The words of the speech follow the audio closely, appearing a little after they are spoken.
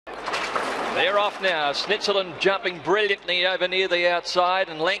They're off now. Snitzelin jumping brilliantly over near the outside,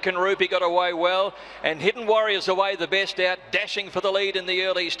 and Lankan Rupee got away well, and Hidden Warrior's away the best out, dashing for the lead in the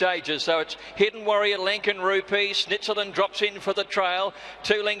early stages. So it's Hidden Warrior, Lankan Rupee. Snitzelin drops in for the trail.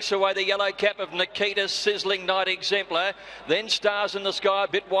 2 lengths away, the yellow cap of Nechita, Sizzling Night Exemplar. Then Stars in the Sky a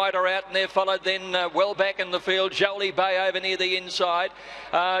bit wider out, and they're followed then well back in the field. Jolie Bay over near the inside.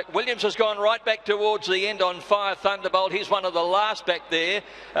 Williams has gone right back towards the end on Fire Thunderbolt. He's one of the last back there.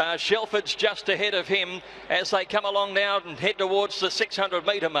 Shelford's just ahead of him as they come along now and head towards the 600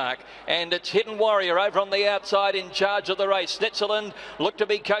 metre mark, and it's Hidden Warrior over on the outside in charge of the race. Snitzelin looked to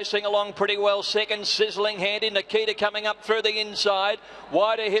be coasting along pretty well second. Sizzling Hand in Nechita coming up through the inside.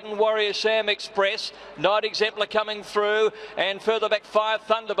 Wider Hidden Warrior, Sam Express. Night Exemplar coming through, and further back Fire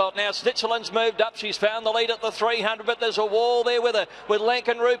Thunderbolt. Now Snitzelin's moved up, she's found the lead at the 300, but there's a wall there with her, with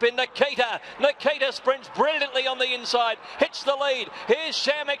Lankan Rupee in Nechita. Nechita sprints brilliantly on the inside, hits the lead. Here's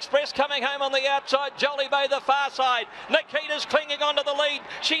Sam Express coming home on the outside. Jolie Bay the far side. Nechita's clinging on to the lead.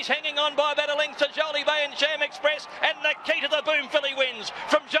 She's hanging on by about a length to Jolie Bay and Sham Express, and Nechita the Boom Filly wins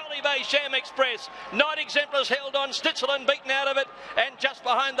from Jolie Bay, Sham Express. Night Exemplar's held on, Snitzelin beaten out of it, and just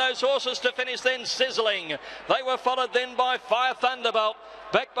behind those horses to finish then Sizzling. They were followed then by Fire Thunderbolt.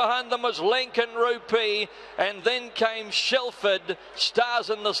 Back behind them was Lankan Rupee, and then came Shelford, Stars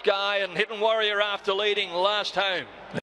in the Sky, and Hidden Warrior after leading last home.